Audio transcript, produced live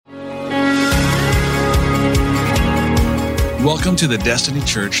Welcome to the Destiny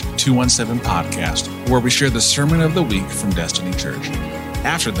Church 217 podcast, where we share the sermon of the week from Destiny Church.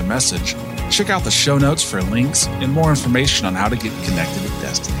 After the message, check out the show notes for links and more information on how to get connected with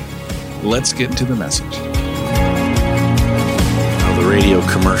Destiny. Let's get into the message. The radio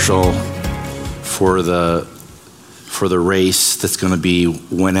commercial for the race that's going to be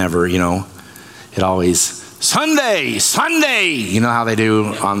whenever, it always, Sunday, you know how they do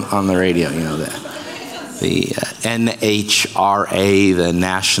on the radio, the NHRA, the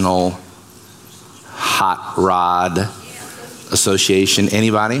National Hot Rod Association.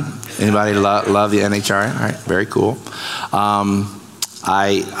 Anybody love the NHRA? All right, very cool.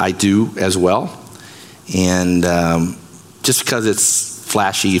 I do as well, and just because it's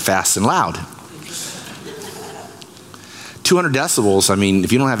flashy, fast, and loud. 200 decibels,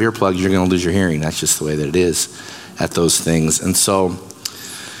 if you don't have earplugs, you're going to lose your hearing. That's just the way that it is at those things. And so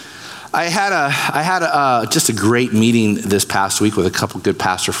I had just a great meeting this past week with a couple good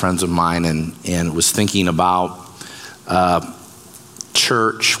pastor friends of mine, and was thinking about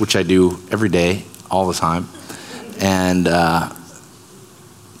church, which I do every day, all the time, and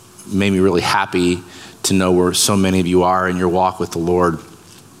made me really happy to know where so many of you are in your walk with the Lord.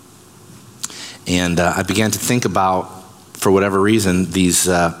 And I began to think about, for whatever reason, these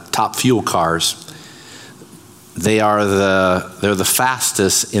top fuel cars. They're the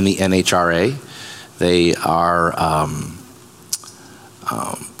fastest in the NHRA. They are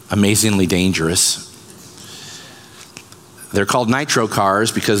amazingly dangerous. They're called nitro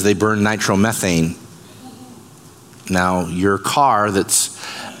cars because they burn nitromethane. Now, your car that's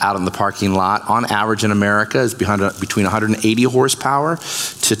out in the parking lot, on average in America, is between 180 horsepower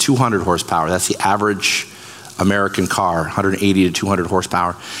to 200 horsepower. That's the average American car, 180 to 200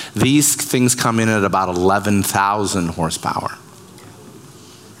 horsepower. These things come in at about 11,000 horsepower.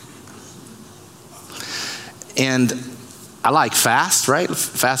 And I like fast, right?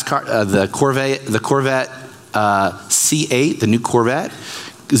 Fast car. The Corvette C8, the new Corvette,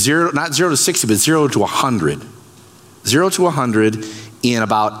 not 0 to 60, but 0 to 100. 0 to 100 in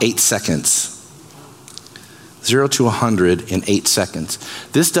about 8 seconds. 0 to 100 in 8 seconds.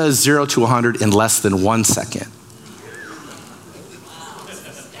 This does 0 to 100 in less than 1 second.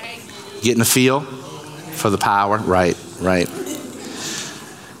 Getting a feel for the power? Right.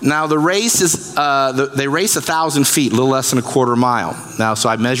 Now the race is, they race 1,000 feet, a little less than a quarter mile. Now, so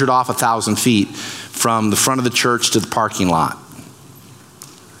I measured off 1,000 feet from the front of the church to the parking lot,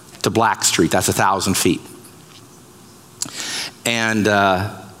 to Black Street. That's 1,000 feet. And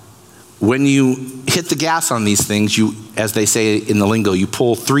when you hit the gas on these things, you, as they say in the lingo, you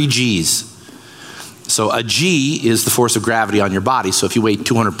pull 3 G's. So a G is the force of gravity on your body. So if you weigh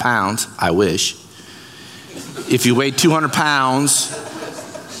 200 pounds, I wish. If you weigh 200 pounds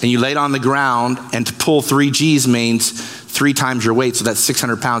and you lay it on the ground, and to pull 3 G's means 3 times your weight. So that's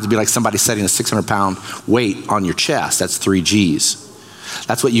 600 pounds. It'd be like somebody setting a 600-pound weight on your chest. That's 3 G's.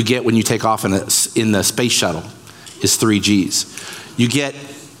 That's what you get when you take off in the space shuttle, is 3 G's. You get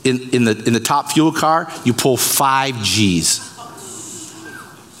in the top fuel car, you pull 5 G's.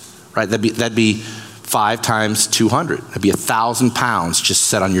 Right? That'd be 5 times 200. That'd be 1,000 pounds just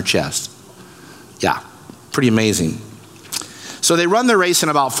set on your chest. Yeah, pretty amazing. So they run the race in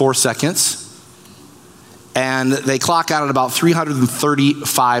about 4 seconds, and they clock out at about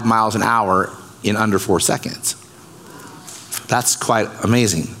 335 miles an hour in under 4 seconds. That's quite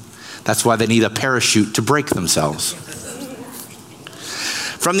amazing. That's why they need a parachute to brake themselves.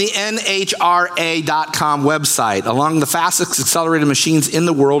 From the NHRA.com website, among the fastest accelerated machines in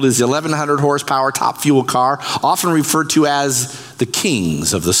the world is the 1,100 horsepower top fuel car, often referred to as the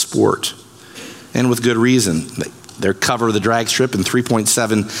kings of the sport. And with good reason. They cover the drag strip in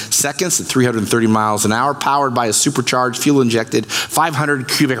 3.7 seconds at 330 miles an hour, powered by a supercharged, fuel-injected 500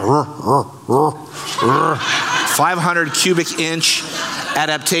 cubic inch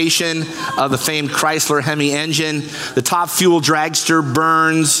adaptation of the famed Chrysler Hemi engine. The top fuel dragster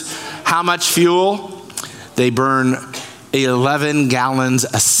burns how much fuel? They burn 11 gallons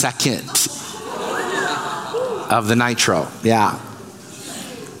a second of the nitro. Yeah.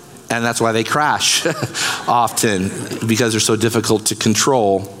 And that's why they crash often, because they're so difficult to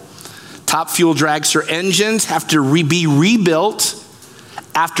control. Top fuel dragster engines have to be rebuilt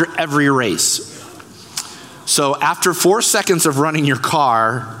after every race. So after 4 seconds of running, your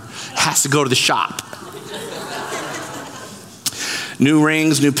car has to go to the shop. New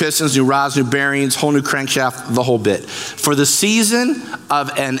rings, new pistons, new rods, new bearings, whole new crankshaft, the whole bit. For the season of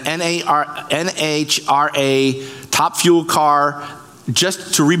an NHRA top fuel car,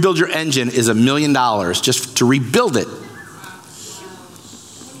 just to rebuild your engine is $1 million, just to rebuild it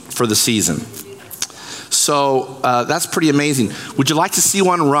for the season. So So that's pretty amazing. Would you like to see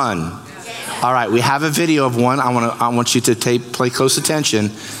one run? All right, we have a video of one. I want you to pay close attention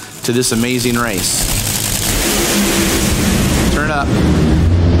to this amazing race. Turn it up.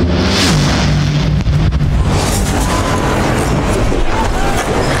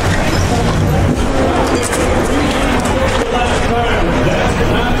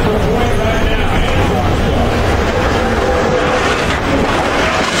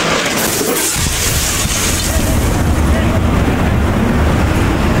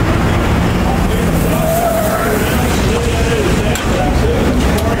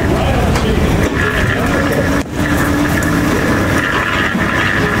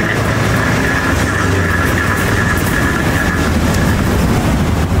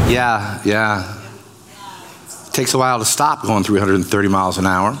 Yeah. Takes a while to stop going 330 miles an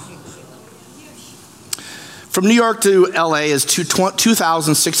hour. From New York to LA is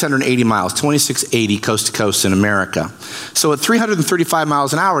 2,680 miles, 2680 coast to coast in America. So at 335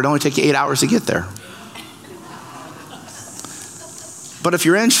 miles an hour, it only takes you 8 hours to get there. But if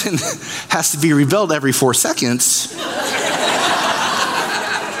your engine has to be rebuilt every 4 seconds,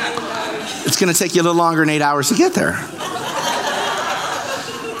 it's going to take you a little longer than 8 hours to get there.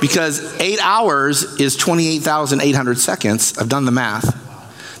 Because 8 hours is 28,800 seconds. I've done the math.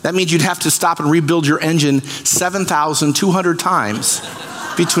 That means you'd have to stop and rebuild your engine 7,200 times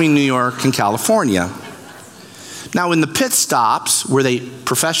between New York and California. Now, in the pit stops, where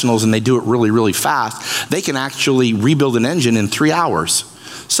professionals, and they do it really, really fast, they can actually rebuild an engine in 3 hours.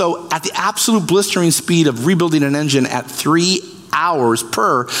 So at the absolute blistering speed of rebuilding an engine at 3 hours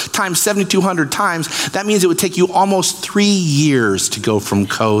per times 7,200 times, that means it would take you almost 3 years to go from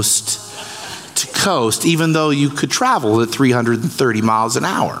coast to coast, even though you could travel at 330 miles an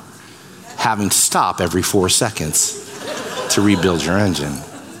hour, having to stop every 4 seconds to rebuild your engine.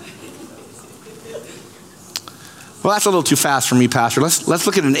 Well, that's a little too fast for me, Pastor. Let's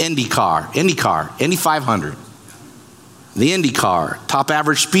look at an Indy car, Indy 500. The Indy car, top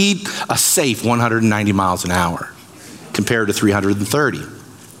average speed, a safe 190 miles an hour compared to 330.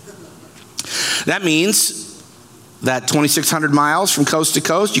 That means that 2,600 miles from coast to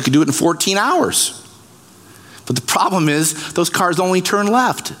coast, you could do it in 14 hours. But the problem is those cars only turn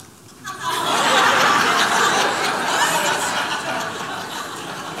left.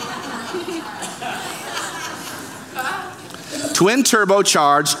 Twin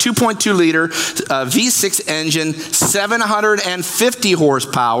turbocharged, 2.2 liter V6 engine, 750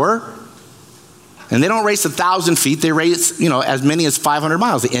 horsepower. And they don't race 1,000 feet. They race, as many as 500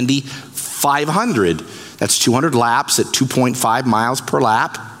 miles. The Indy 500. That's 200 laps at 2.5 miles per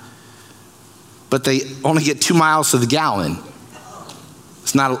lap. But they only get 2 miles to the gallon.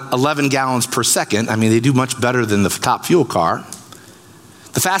 It's not 11 gallons per second. I mean, they do much better than the top fuel car.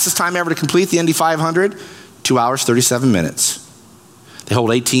 The fastest time ever to complete the Indy 500, 2 hours, 37 minutes. They hold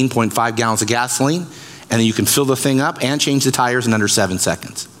 18.5 gallons of gasoline, and then you can fill the thing up and change the tires in under 7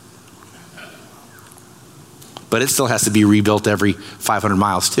 seconds. But it still has to be rebuilt every 500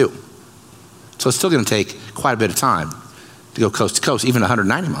 miles too. So it's still going to take quite a bit of time to go coast to coast, even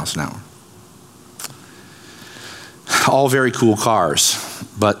 190 miles an hour. All very cool cars,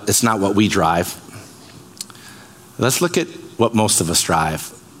 but it's not what we drive. Let's look at what most of us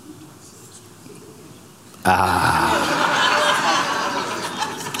drive.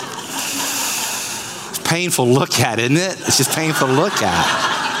 It's painful to look at, isn't it? It's just painful to look at.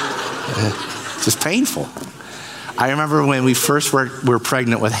 It's just painful. I remember when we first were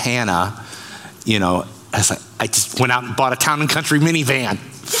pregnant with Hannah, I just went out and bought a Town and Country minivan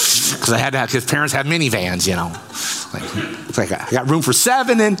because I had to have, because parents had minivans, It's like I got room for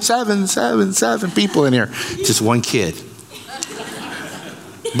seven people in here, just one kid.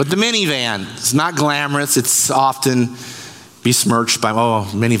 But the minivan, it's not glamorous. It's often besmirched by,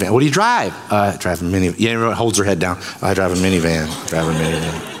 minivan. What do you drive? I drive a minivan. Yeah, everyone holds their head down. I drive a minivan.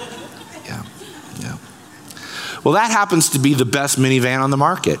 Yeah. Well, that happens to be the best minivan on the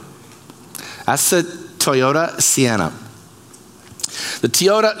market. That's the Toyota Sienna. The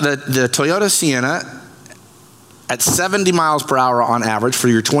Toyota Sienna, at 70 miles per hour on average for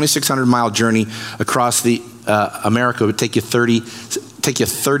your 2,600 mile journey across the America, would take you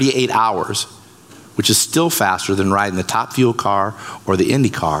 38 hours, which is still faster than riding the top fuel car or the Indy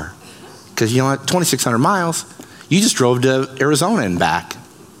car. Because at 2,600 miles, you just drove to Arizona and back.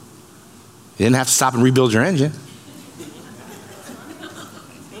 You didn't have to stop and rebuild your engine.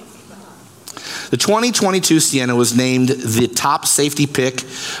 The 2022 Sienna was named the top safety pick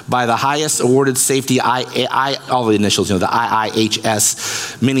by the highest awarded safety, all the initials, the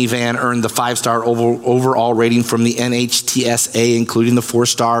IIHS minivan, earned the 5-star overall rating from the NHTSA, including the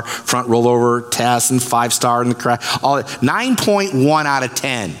 4-star front rollover test and 5-star in the crash. 9.1 out of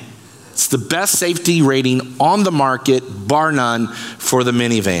 10. It's the best safety rating on the market, bar none, for the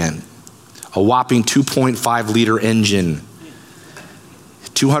minivan. A whopping 2.5 liter engine.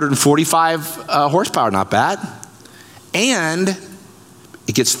 245 horsepower, not bad. And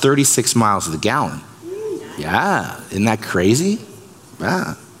it gets 36 miles to the gallon. Yeah, isn't that crazy?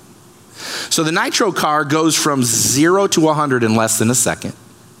 Yeah. So the nitro car goes from 0 to 100 in less than a second.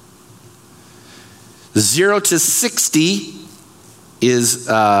 0 to 60 is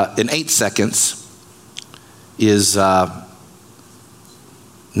in 8 seconds. Is nothing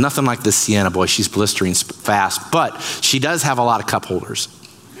like the Sienna, boy. She's blistering fast, but she does have a lot of cup holders.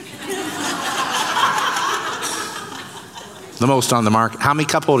 The most on the market. How many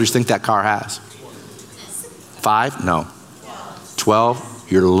cup holders do you think that car has? 5? No. 12?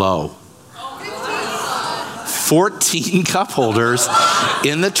 You're low. 14 cup holders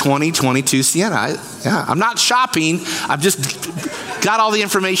in the 2022 Sienna. I'm not shopping. I've just got all the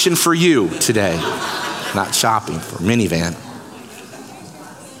information for you today. Not shopping for minivan.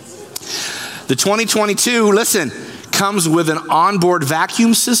 The 2022, listen, comes with an onboard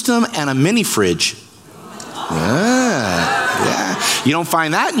vacuum system and a mini fridge. Yeah. You don't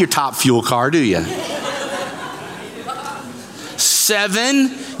find that in your top fuel car, do you? 7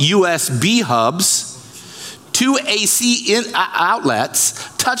 USB hubs, 2 AC outlets,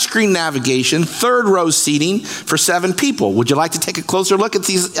 touchscreen navigation, 3rd row seating for 7 people. Would you like to take a closer look at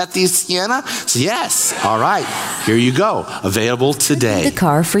these Sienna? So yes. All right. Here you go. Available today. The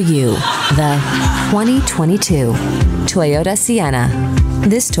car for you. The 2022 Toyota Sienna.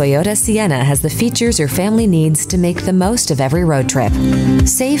 This Toyota Sienna has the features your family needs to make the most of every road trip.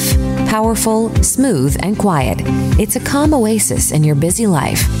 Safe, powerful, smooth, and quiet. It's a calm oasis in your busy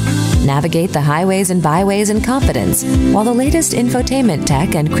life. Navigate the highways and byways in confidence, while the latest infotainment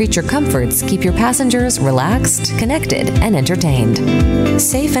tech and creature comforts keep your passengers relaxed, connected, and entertained.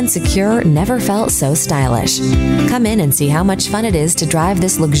 Safe and secure never felt so stylish. Come in and see how much fun it is to drive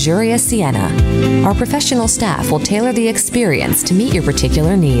this luxurious Sienna. Our professional staff will tailor the experience to meet your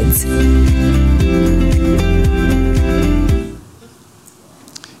particular needs.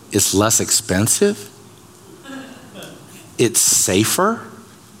 It's less expensive. It's safer.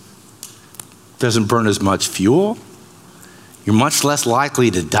 Doesn't burn as much fuel. You're much less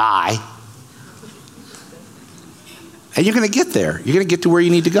likely to die. And you're going to get there. You're going to get to where you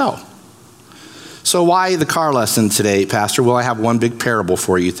need to go. So why the car lesson today, Pastor? Well, I have one big parable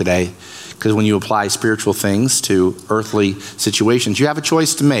for you today. Because when you apply spiritual things to earthly situations, you have a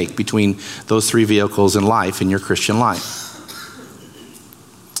choice to make between those 3 vehicles in life, in your Christian life.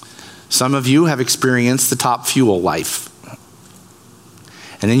 Some of you have experienced the top fuel life.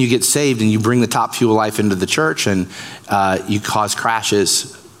 And then you get saved and you bring the top fuel life into the church and you cause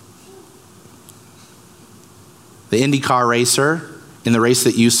crashes. The IndyCar racer, in the race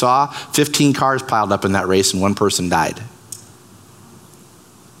that you saw, 15 cars piled up in that race and 1 person died.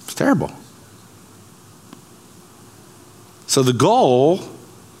 It's terrible. So the goal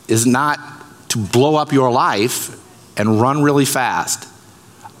is not to blow up your life and run really fast.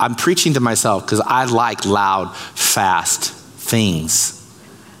 I'm preaching to myself because I like loud, fast things.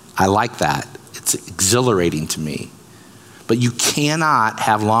 I like that. It's exhilarating to me. But you cannot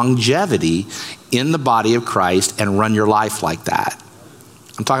have longevity in the body of Christ and run your life like that.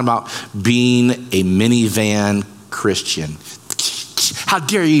 I'm talking about being a minivan Christian. How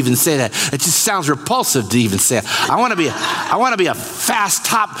dare you even say that? It just sounds repulsive to even say it. I want to be a fast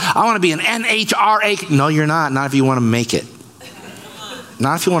top. I want to be an NHRA. No, you're not. Not if you want to make it.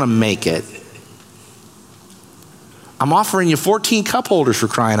 Not if you want to make it. I'm offering you 14 cup holders for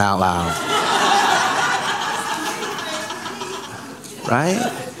crying out loud. Right?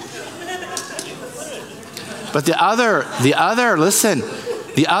 But the other, listen,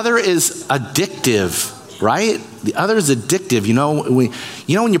 the other is addictive, right? The other is addictive. You know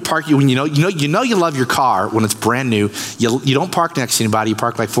when you park, when you love your car when it's brand new. You don't park next to anybody. You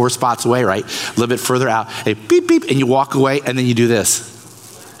park like 4 spots away, right? A little bit further out. Hey, beep beep, and you walk away, and then you do this.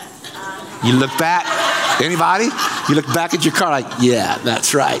 You look back. Anybody? You look back at your car like, yeah,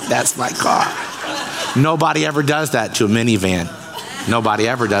 that's right. That's my car. Nobody ever does that to a minivan. Nobody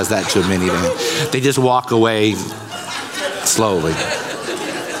ever does that to a minivan. They just walk away slowly.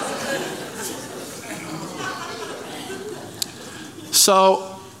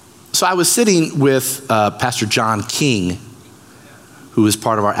 So I was sitting with Pastor John King who is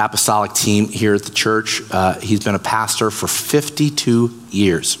part of our apostolic team here at the church. He's been a pastor for 52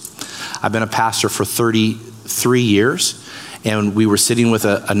 years. I've been a pastor for 33 years, and we were sitting with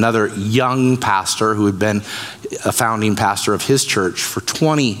another young pastor who had been a founding pastor of his church for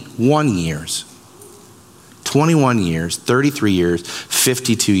 21 years. 21 years, 33 years,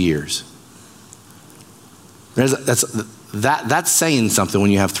 52 years. That's saying something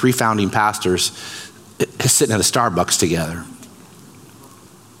when you have three founding pastors sitting at a Starbucks together.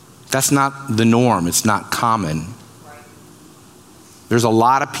 That's not the norm. It's not common. There's a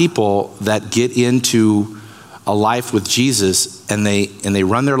lot of people that get into a life with Jesus and they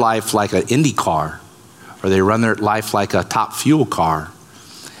run their life like an Indy car, or they run their life like a top fuel car.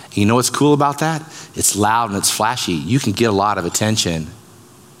 And you know what's cool about that? It's loud and it's flashy. You can get a lot of attention.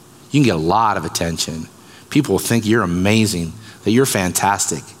 You can get a lot of attention. People think you're amazing, that you're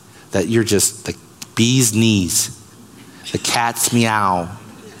fantastic, that you're just the bee's knees, the cat's meow.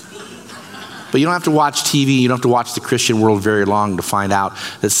 But you don't have to watch TV, you don't have to watch the Christian world very long to find out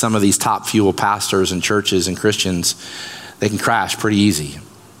that some of these top fuel pastors and churches and Christians, they can crash pretty easy.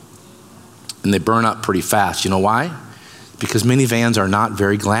 And they burn up pretty fast. You know why? Because minivans are not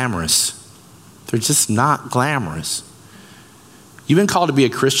very glamorous. They're just not glamorous. You've been called to be a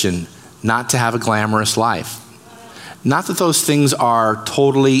Christian, not to have a glamorous life. Not that those things are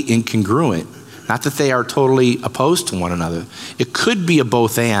totally incongruent. Not that they are totally opposed to one another. It could be a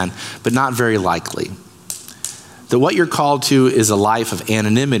both and, but not very likely. That what you're called to is a life of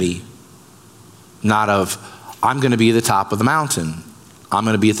anonymity, not of, I'm going to be at the top of the mountain. I'm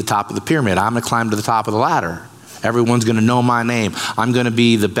going to be at the top of the pyramid. I'm going to climb to the top of the ladder. Everyone's going to know my name. I'm going to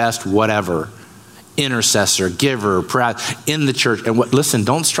be the best whatever. Intercessor, giver, in the church. And listen,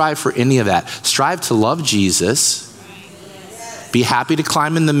 don't strive for any of that. Strive to love Jesus. Be happy to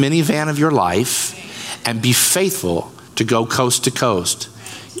climb in the minivan of your life and be faithful to go coast to coast.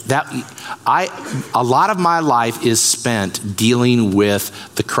 A lot of my life is spent dealing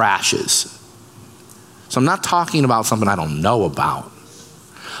with the crashes. So I'm not talking about something I don't know about.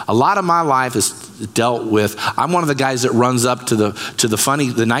 A lot of my life is dealt with. I'm one of the guys that runs up to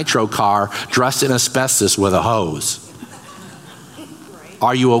the nitro car dressed in asbestos with a hose.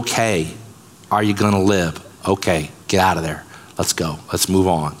 Are you okay? Are you going to live? Okay, get out of there. Let's go. Let's move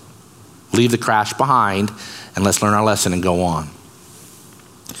on. Leave the crash behind and let's learn our lesson and go on.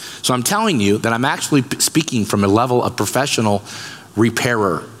 So I'm telling you that I'm actually speaking from a level of professional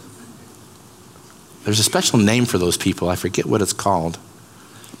repairer. There's a special name for those people. I forget what it's called.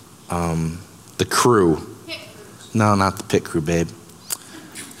 The crew. No, not the pit crew, babe.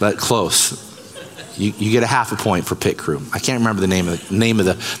 But close. You get a half a point for pit crew. I can't remember the name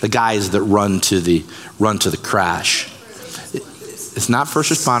of the guys that run to the crash. It's not first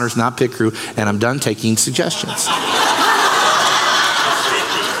responders, not pit crew, and I'm done taking suggestions.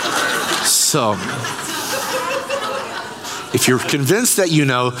 So, if you're convinced that you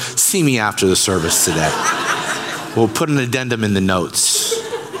know, see me after the service today. We'll put an addendum in the notes.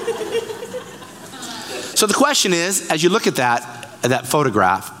 So the question is, as you look at that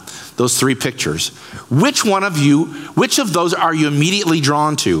photograph, those three pictures, which of those are you immediately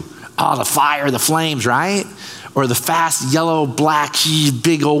drawn to? Oh, the fire, the flames, right? Or the fast, yellow, black,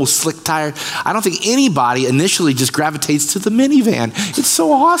 big old slick tire. I don't think anybody initially just gravitates to the minivan. It's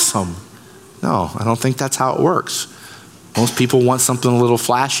so awesome. No, I don't think that's how it works. Most people want something a little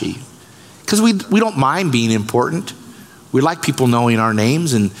flashy. Because we don't mind being important. We like people knowing our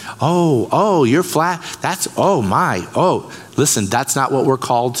names and, oh, you're flat. Listen, that's not what we're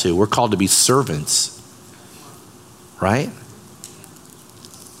called to. We're called to be servants. Right?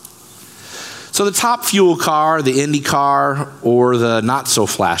 So the top fuel car, the Indy car, or the not so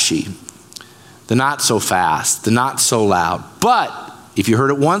flashy, the not so fast, the not so loud. But if you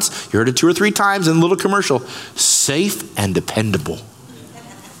heard it once, you heard it 2 or 3 times in a little commercial, safe and dependable.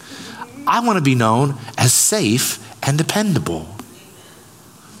 I want to be known as safe and dependable.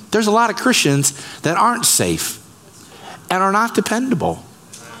 There's a lot of Christians that aren't safe and are not dependable.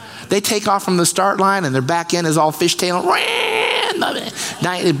 They take off from the start line and their back end is all fishtailing,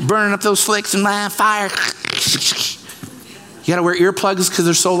 burning up those slicks and fire. You got to wear earplugs because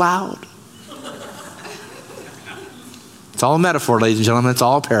they're so loud. It's all a metaphor, ladies and gentlemen. It's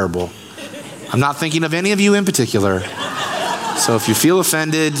all a parable. I'm not thinking of any of you in particular. So if you feel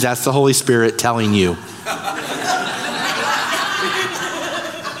offended, that's the Holy Spirit telling you.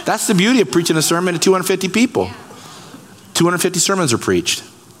 That's the beauty of preaching a sermon to 250 people. 250 sermons are preached.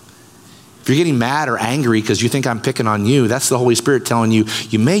 If you're getting mad or angry because you think I'm picking on you, that's the Holy Spirit telling you,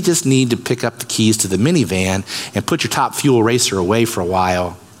 you may just need to pick up the keys to the minivan and put your top fuel racer away for a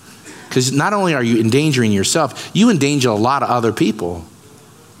while Because not only are you endangering yourself, you endanger a lot of other people.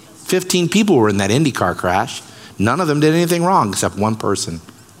 15 people were in that Indy car crash. None of them did anything wrong except one person.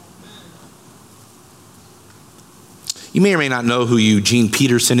 You may or may not know who Eugene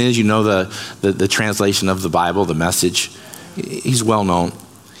Peterson is. You know the translation of the Bible, the Message. He's well known.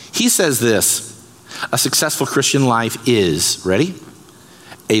 He says this: a successful Christian life is, ready?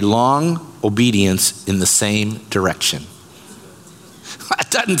 A long obedience in the same direction. That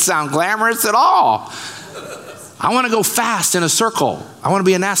doesn't sound glamorous at all. I want to go fast in a circle. I want to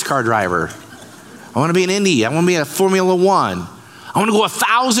be a NASCAR driver. I want to be an Indy. I want to be a Formula One. I want to go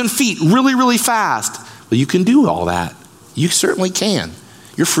 1,000 feet really, really fast. Well, you can do all that. You certainly can.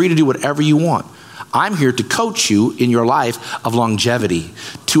 You're free to do whatever you want. I'm here to coach you in your life of longevity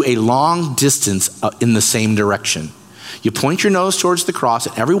to a long distance in the same direction. You point your nose towards the cross,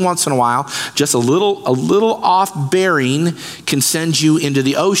 and every once in a while, just a little off bearing can send you into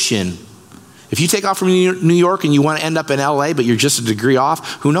the ocean. If you take off from New York and you want to end up in LA, but you're just a degree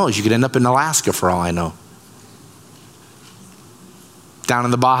off, who knows? You could end up in Alaska for all I know. Down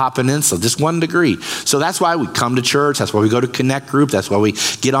in the Baja Peninsula, just 1 degree. So that's why we come to church. That's why we go to Connect Group. That's why we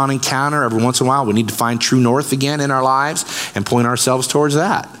get on Encounter every once in a while. We need to find true north again in our lives and point ourselves towards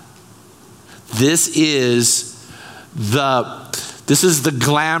that. This is the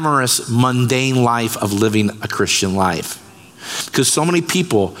glamorous, mundane life of living a Christian life. Because so many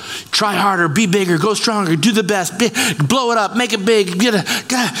people try harder, be bigger, go stronger, do the best, blow it up, make it big.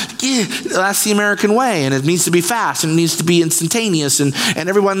 That's the American way, and it needs to be fast, and it needs to be instantaneous, and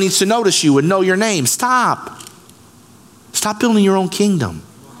everyone needs to notice you and know your name. Stop building your own kingdom.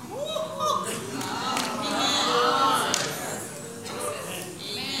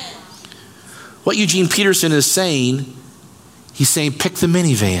 What Eugene Peterson is saying, he's saying pick the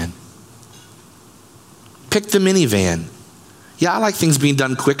minivan. Pick the minivan. Yeah, I like things being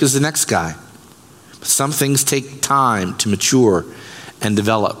done quick as the next guy. But some things take time to mature and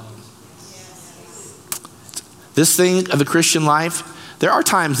develop. This thing of the Christian life, there are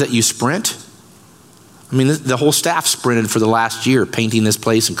times that you sprint. I mean, the whole staff sprinted for the last year, painting this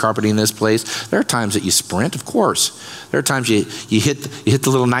place and carpeting this place. There are times that you sprint, of course. There are times you hit the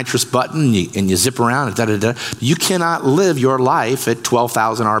little nitrous button and you zip around. You cannot live your life at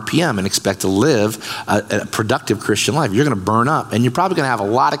 12,000 RPM and expect to live a productive Christian life. You're going to burn up, and you're probably going to have a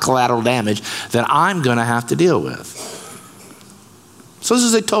lot of collateral damage that I'm going to have to deal with. So this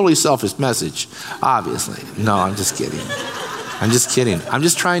is a totally selfish message, obviously. No, I'm just kidding. I'm just kidding. I'm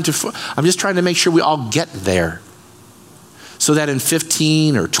just trying to make sure we all get there, so that in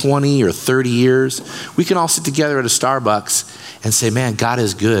 15 or 20 or 30 years, we can all sit together at a Starbucks and say, man, God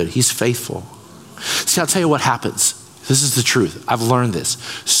is good. He's faithful. See, I'll tell you what happens. This is the truth. I've learned this.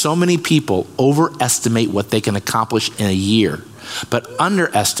 So many people overestimate what they can accomplish in a year, but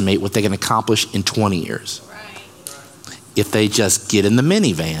underestimate what they can accomplish in 20 years. If they just get in the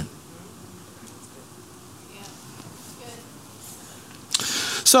minivan.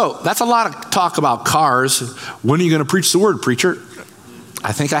 So that's a lot of talk about cars. When are you going to preach the word, preacher?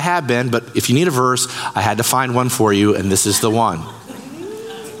 I think I have been, but if you need a verse, I had to find one for you, and this is the one.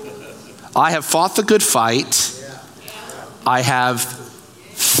 I have fought the good fight. I have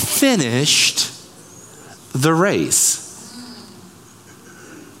finished the race.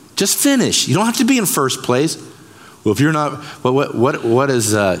 Just finish. You don't have to be in first place. Well, if you're not, what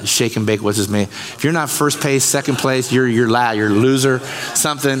is Shake and Bake? What's his name? If you're not first place, second place, you're loser.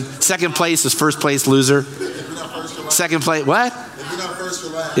 Something. Second place is first place loser. Second place, what? If you're not first,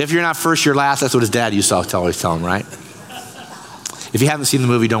 you're last. If you're not first, you're last. That's what his dad used to always tell him, right? If you haven't seen the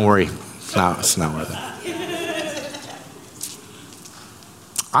movie, don't worry. No, it's not worth it.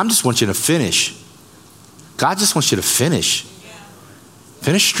 I just want you to finish. God just wants you to finish.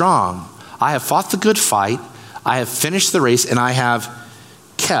 Finish strong. I have fought the good fight. I have finished the race, and I have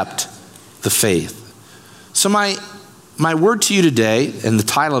kept the faith. So my word to you today, and the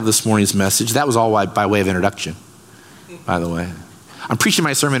title of this morning's message, that was all by way of introduction, by the way. I'm preaching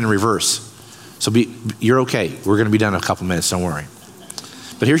my sermon in reverse. So you're okay. We're going to be done in a couple minutes, don't worry.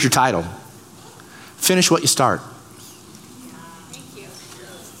 But here's your title. Finish what you start.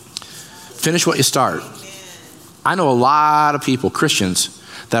 Finish what you start. I know a lot of people, Christians,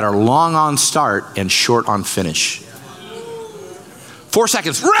 that are long on start and short on finish. 4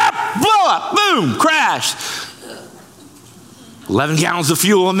 seconds, rap, blow up, boom, crash. 11 gallons of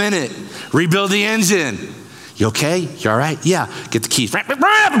fuel a minute. Rebuild the engine. You okay? You all right? Yeah. Get the keys.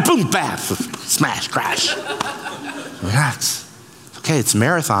 Boom, bam, smash, crash. Relax. Okay, it's a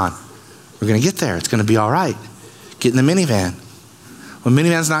marathon. We're going to get there. It's going to be all right. Get in the minivan. Well,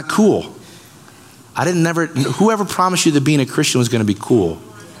 minivan's not cool. Whoever promised you that being a Christian was going to be cool?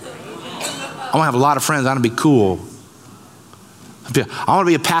 I want to have a lot of friends. I want to be cool. I want to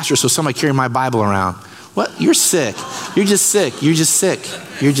be a pastor so somebody carry my Bible around. What? You're sick. You're just sick. You're just sick.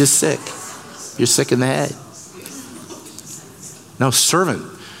 You're just sick. You're sick in the head. No, servant.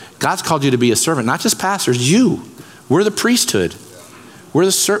 God's called you to be a servant, not just pastors, you. We're the priesthood. We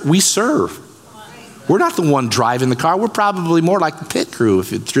serve. We're not the one driving the car. We're probably more like the pit crew,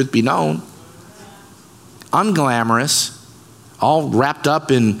 if the truth be known. Unglamorous, all wrapped up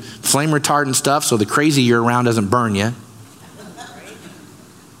in flame retardant stuff so the crazy you're around doesn't burn you.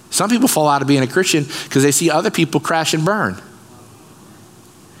 Some people fall out of being a Christian because they see other people crash and burn.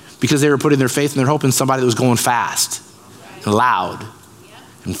 Because they were putting their faith and their hope in somebody that was going fast and loud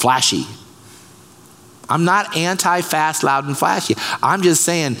and flashy. I'm not anti-fast, loud, and flashy. I'm just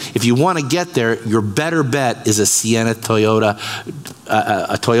saying, if you want to get there, your better bet is a Toyota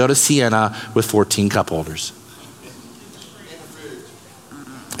Sienna with 14 cup holders.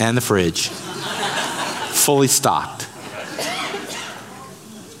 And the fridge. Fully stocked.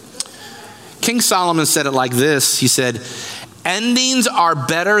 King Solomon said it like this. He said, endings are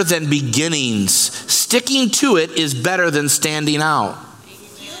better than beginnings. Sticking to it is better than standing out.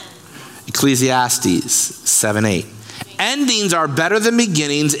 Ecclesiastes 7:8. Endings are better than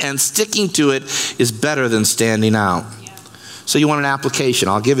beginnings, and sticking to it is better than standing out. So you want an application?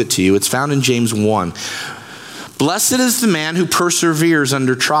 I'll give it to you. It's found in James 1. Blessed is the man who perseveres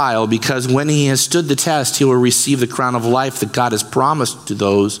under trial, because when he has stood the test, he will receive the crown of life that God has promised to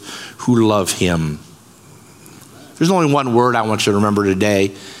those who love him. There's only one word I want you to remember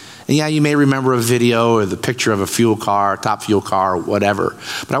today. And yeah, you may remember a video or the picture of a fuel car, top fuel car, whatever.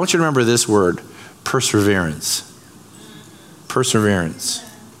 But I want you to remember this word, perseverance. Perseverance.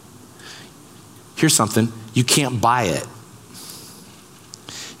 Here's something, you can't buy it.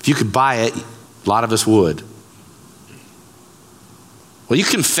 If you could buy it, a lot of us would. Well, you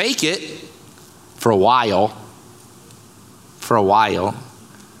can fake it for a while. For a while.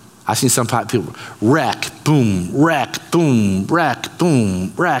 I've seen some people wreck, boom, wreck, boom, wreck,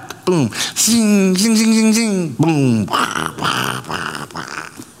 boom, wreck, boom, zing, zing, zing, zing, zing, boom.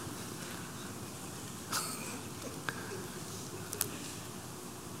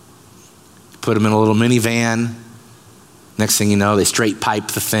 Put them in a little minivan. Next thing you know, they straight pipe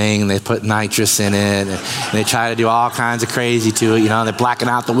the thing, and they put nitrous in it, and they try to do all kinds of crazy to it. They're blacking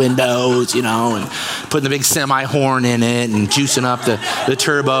out the windows, and putting the big semi horn in it, and juicing up the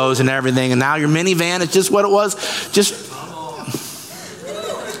turbos and everything. And now your minivan is just what it was. Just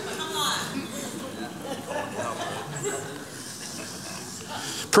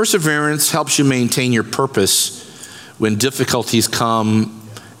perseverance helps you maintain your purpose when difficulties come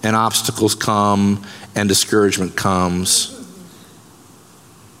and obstacles come and discouragement comes.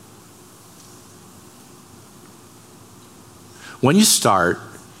 When you start,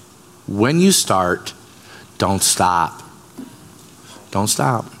 don't stop. Don't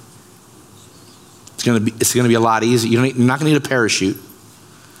stop. It's going to be a lot easier. You're not going to need a parachute.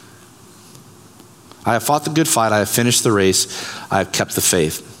 I have fought the good fight. I have finished the race. I have kept the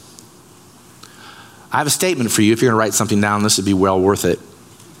faith. I have a statement for you. If you're going to write something down, this would be well worth it.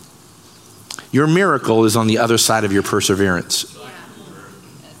 Your miracle is on the other side of your perseverance.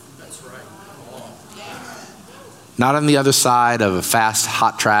 Not on the other side of a fast,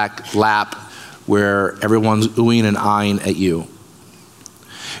 hot track lap where everyone's oohing and eyeing at you.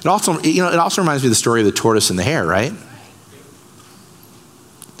 It also reminds me of the story of the tortoise and the hare, right?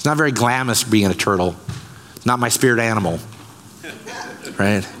 It's not very glamorous being a turtle. It's not my spirit animal,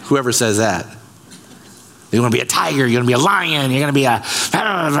 right? Whoever says that. You're going to be a tiger, you're going to be a lion, you're going to be a...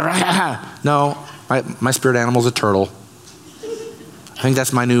 No, my spirit animal is a turtle. I think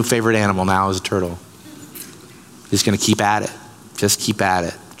that's my new favorite animal now, is a turtle. Just going to keep at it. Just keep at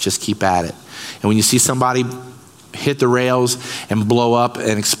it. Just keep at it. And when you see somebody hit the rails and blow up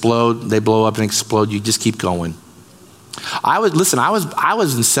and explode, they blow up and explode, you just keep going. I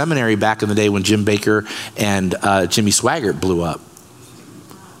was in seminary back in the day when Jim Baker and Jimmy Swaggart blew up.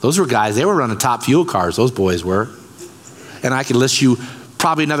 Those were guys, they were running top fuel cars, those boys were. And I could list you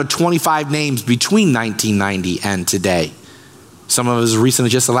probably another 25 names between 1990 and today. Some of it as recently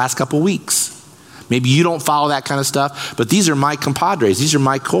just the last couple weeks. Maybe you don't follow that kind of stuff, but these are my compadres, these are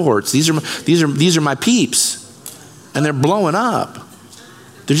my cohorts, these are my peeps. And they're blowing up.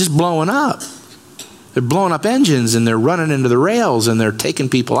 They're just blowing up. They're blowing up engines, and they're running into the rails, and they're taking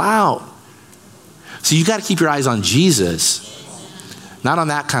people out. So you got to keep your eyes on Jesus. Not on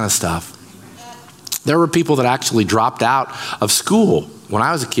that kind of stuff. There were people that actually dropped out of school when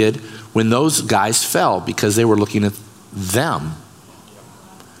I was a kid when those guys fell because they were looking at them.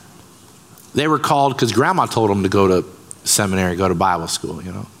 They were called because grandma told them to go to seminary, go to Bible school,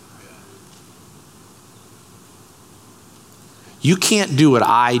 You can't do what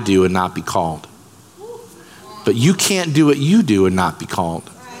I do and not be called. But you can't do what you do and not be called.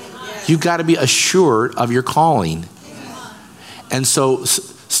 You've got to be assured of your calling. And so,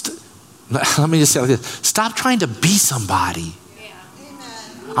 let me just say it like this. Stop trying to be somebody.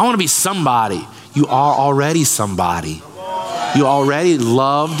 I want to be somebody. You are already somebody. You're already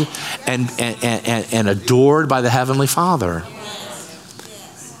loved and adored by the Heavenly Father.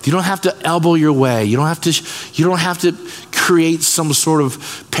 You don't have to elbow your way. You don't have to create some sort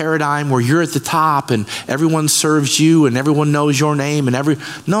of paradigm where you're at the top and everyone serves you and everyone knows your name and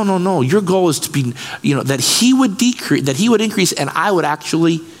no. Your goal is to be, that he would decrease, that he would increase and I would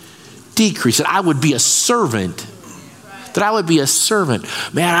actually decrease. That I would be a servant. That I would be a servant.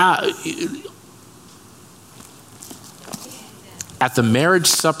 Man, at the marriage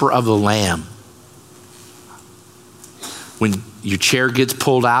supper of the Lamb, when your chair gets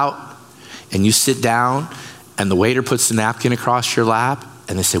pulled out and you sit down and the waiter puts the napkin across your lap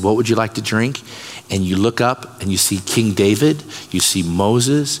and they say, what would you like to drink? And you look up and you see King David, you see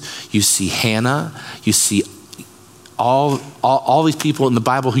Moses, you see Hannah, you see all these people in the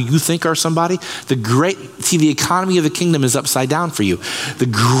Bible who you think are somebody. The economy of the kingdom is upside down for you. The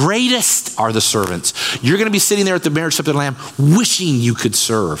greatest are the servants. You're going to be sitting there at the marriage supper of the Lamb wishing you could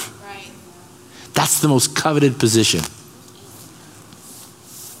serve. Right. That's the most coveted position.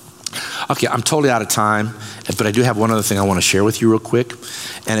 Okay, I'm totally out of time, but I do have one other thing I want to share with you real quick.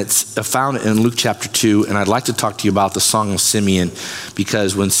 And it's found in Luke chapter 2, and I'd like to talk to you about the Song of Simeon,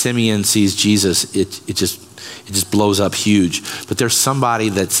 because when Simeon sees Jesus, it just blows up huge. But there's somebody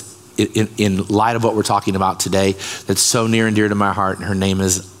that's, in light of what we're talking about today, that's so near and dear to my heart, and her name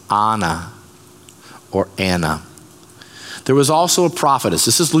is Anna, or Anna. There was also a prophetess.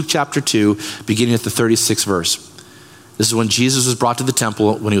 This is Luke chapter 2, beginning at the 36th verse. This is when Jesus was brought to the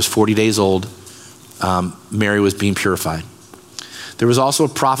temple when he was 40 days old. Mary was being purified. There was also a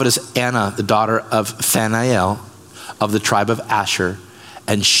prophetess, Anna, the daughter of Phanuel of the tribe of Asher,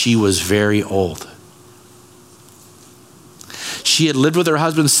 and she was very old. She had lived with her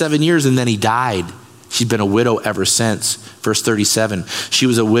husband 7 years and then he died. She'd been a widow ever since. Verse 37, she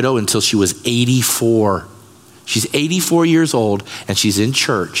was a widow until she was 84. She's 84 years old and she's in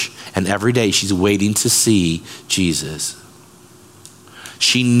church, and every day she's waiting to see Jesus.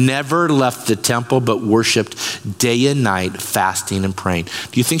 She never left the temple but worshiped day and night, fasting and praying.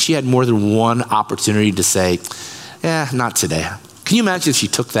 Do you think she had more than one opportunity to say, not today? Can you imagine if she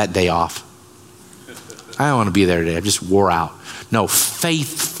took that day off? I don't want to be there today. I just wore out. No,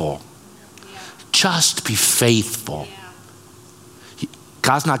 faithful. Just be faithful.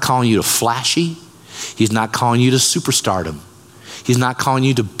 God's not calling you to flashy. He's not calling you to superstardom. He's not calling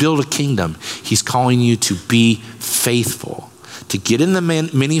you to build a kingdom. He's calling you to be faithful, to get in the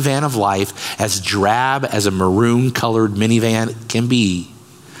minivan of life, as drab as a maroon colored minivan can be,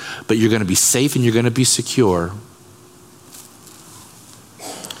 but you're going to be safe and you're going to be secure.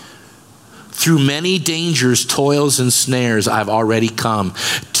 Through many dangers, toils, and snares, I've already come.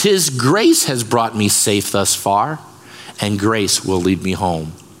 'Tis grace has brought me safe thus far, and grace will lead me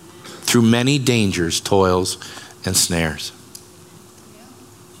home. Through many dangers, toils, and snares.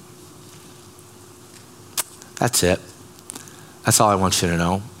 That's it. That's all I want you to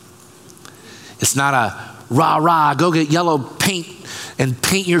know. It's not a rah, go get yellow paint and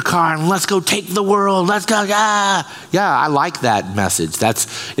paint your car and let's go take the world. Let's go. Yeah, I like that message.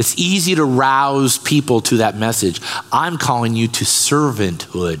 It's easy to rouse people to that message. I'm calling you to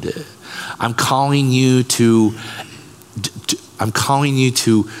servanthood. I'm calling you to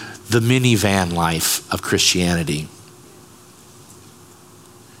the minivan life of Christianity.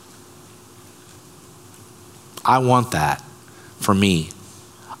 I want that for me.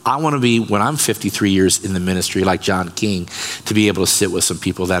 I want to be, when I'm 53 years in the ministry, like John King, to be able to sit with some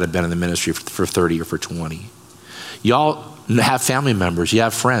people that have been in the ministry for 30 or for 20. Y'all have family members, you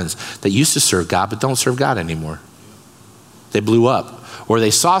have friends that used to serve God, but don't serve God anymore. They blew up, or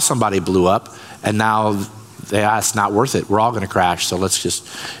they saw somebody blew up, and now it's not worth it. We're all going to crash, so let's just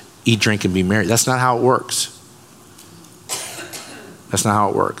eat, drink, and be merry. That's not how it works. That's not how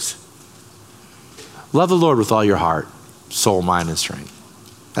it works. Love the Lord with all your heart, soul, mind, and strength.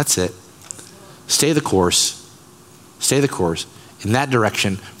 That's it. Stay the course. Stay the course in that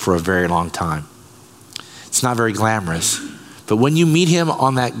direction for a very long time. It's not very glamorous, but when you meet him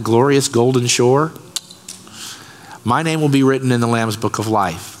on that glorious golden shore, my name will be written in the Lamb's Book of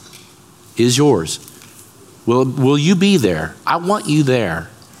Life. Is yours. Will you be there? I want you there.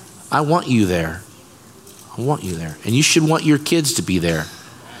 I want you there. I want you there. And you should want your kids to be there,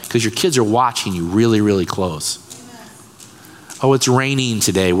 because your kids are watching you really, really close. Oh, it's raining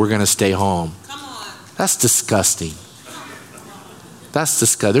today. We're going to stay home. Come on. That's disgusting. That's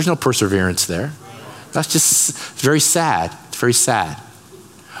disgusting. There's no perseverance there. That's just very sad. It's very sad.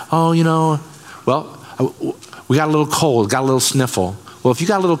 Oh, we got a little cold, got a little sniffle. Well, if you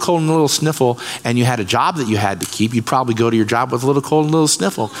got a little cold and a little sniffle and you had a job that you had to keep, you'd probably go to your job with a little cold and a little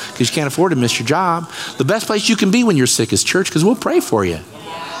sniffle because you can't afford to miss your job. The best place you can be when you're sick is church because we'll pray for you.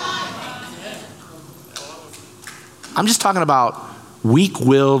 I'm just talking about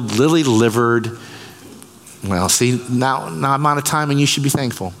weak-willed, lily-livered. Well, see, now I'm out of time and you should be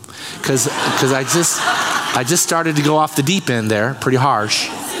thankful because I just started to go off the deep end there, pretty harsh.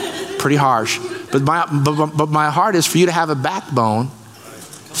 But my heart is for you to have a backbone.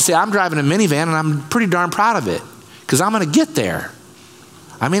 See, I'm driving a minivan and I'm pretty darn proud of it because I'm going to get there.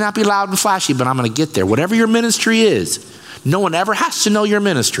 I may not be loud and flashy, but I'm going to get there. Whatever your ministry is, no one ever has to know your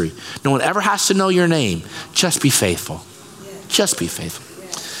ministry. No one ever has to know your name. Just be faithful. Just be faithful.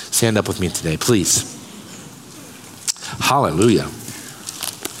 Stand up with me today, please. Hallelujah.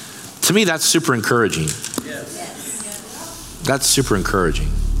 To me, that's super encouraging. That's super encouraging.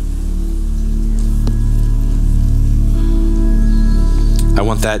 I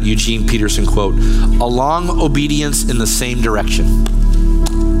want that Eugene Peterson quote, a long obedience in the same direction.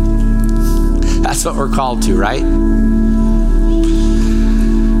 That's what we're called to, right?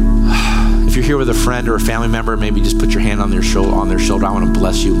 If you're here with a friend or a family member, maybe just put your hand on their shoulder. I want to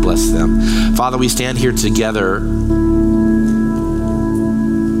bless you and bless them. Father, we stand here together,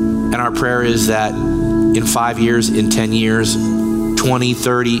 and our prayer is that in 5 years, in 10 years, 20,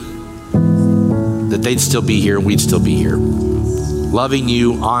 30, that they'd still be here and we'd still be here. Loving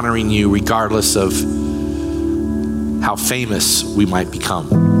you, honoring you, regardless of how famous we might become.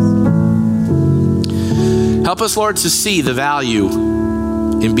 Help us, Lord, to see the value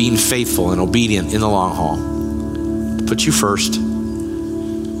in being faithful and obedient in the long haul. To put you first.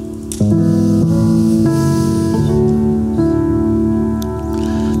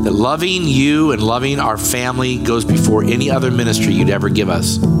 That loving you and loving our family goes before any other ministry you'd ever give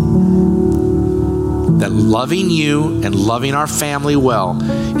us. That loving you and loving our family well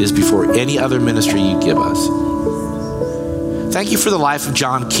is before any other ministry you give us. Thank you for the life of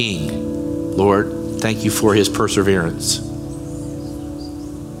John King, Lord. Thank you for his perseverance.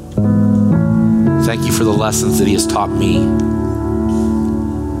 Thank you for the lessons that he has taught me.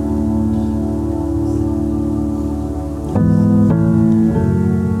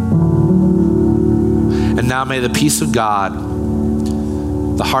 And now may the peace of God,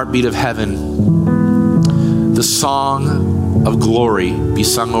 the heartbeat of heaven, the song of glory be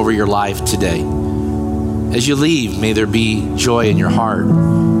sung over your life today. As you leave, may there be joy in your heart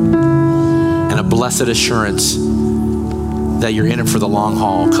and a blessed assurance that you're in it for the long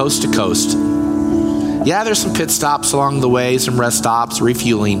haul, coast to coast. Yeah, there's some pit stops along the way, some rest stops,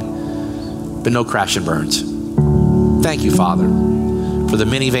 refueling, but no crash and burns. Thank you, Father, for the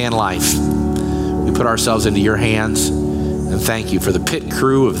minivan life. We put ourselves into your hands, and thank you for the pit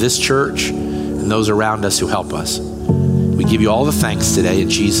crew of this church and those around us who help us. We give you all the thanks today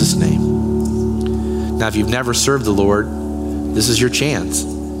in Jesus' name. Now, if you've never served the Lord, this is your chance.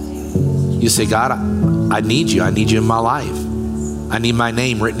 You say, God, I need you. I need you in my life. I need my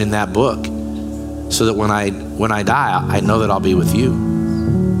name written in that book so that when I die, I know that I'll be with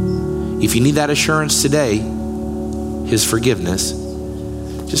you. If you need that assurance today, his forgiveness,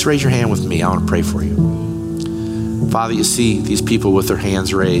 just raise your hand with me. I want to pray for you. Father, you see these people with their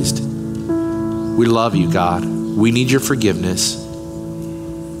hands raised. We love you, God. We need your forgiveness.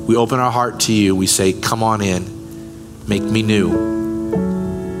 We open our heart to you. We say, come on in. Make me new.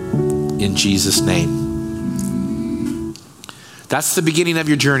 In Jesus' name. That's the beginning of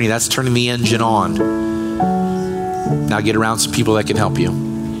your journey. That's turning the engine on. Now get around some people that can help you.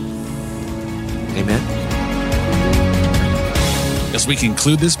 Amen. As we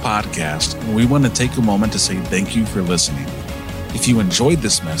conclude this podcast, we want to take a moment to say thank you for listening. If you enjoyed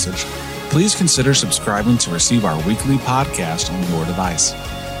this message, please consider subscribing to receive our weekly podcast on your device.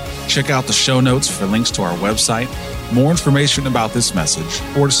 Check out the show notes for links to our website, more information about this message,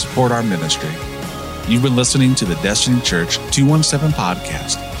 or to support our ministry. You've been listening to the Destiny Church 217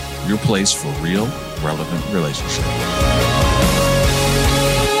 podcast, your place for real, relevant relationship.